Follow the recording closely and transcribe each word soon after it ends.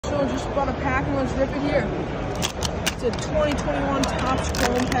bought a pack and let's rip it here. It's a 2021 Topps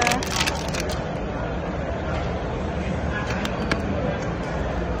Chrome pack.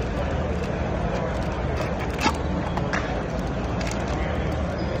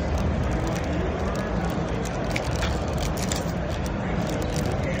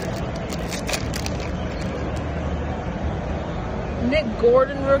 Nick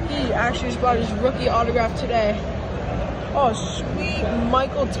Gordon rookie. Actually just bought his rookie autograph today. Oh, sweet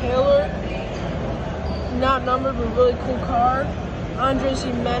Michael Taylor. Not numbered, but really cool card. Andres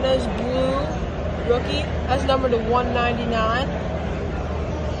Jimenez blue rookie. That's numbered to 199.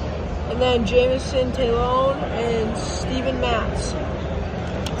 And then Jameson Taillon and Steven Matz.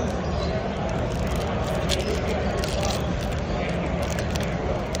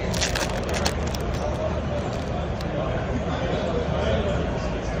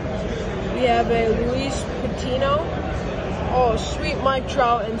 We have a Luis Patino. Oh, sweet Mike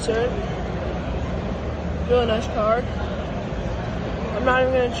Trout insert. Really nice card. I'm not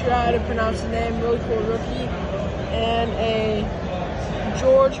even going to try to pronounce the name. Really cool rookie. And a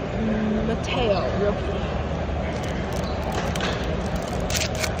George Mateo rookie.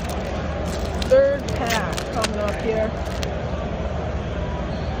 Third pack coming up here.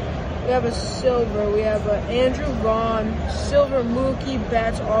 We have a silver. We have a Andrew Vaughn silver Mookie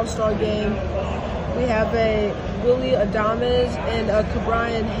Betts All-Star Game. We have a Willy Adames and a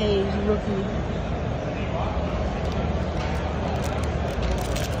Ke'Bryan Hayes rookie.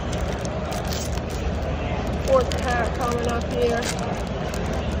 Fourth pack coming up here.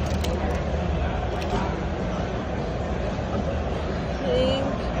 Pink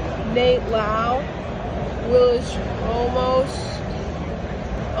Nate Lau, Willis Olmos,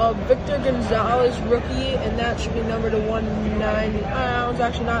 Victor Gonzalez rookie, and that should be numbered to 190. That one's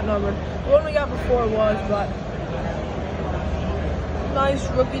actually not numbered. The one we got before was, but nice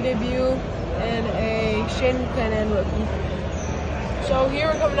rookie debut and a Shane McClanahan rookie. So here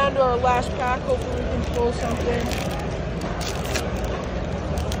we're coming down to our last pack. Hopefully we can pull something.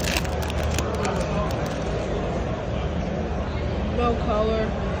 No color.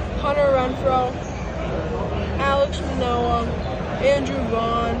 Hunter Renfroe, Alex Manoah, Andrew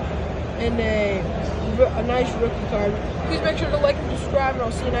Vaughn, and a nice rookie card. Please make sure to like and subscribe, and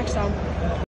I'll see you next time.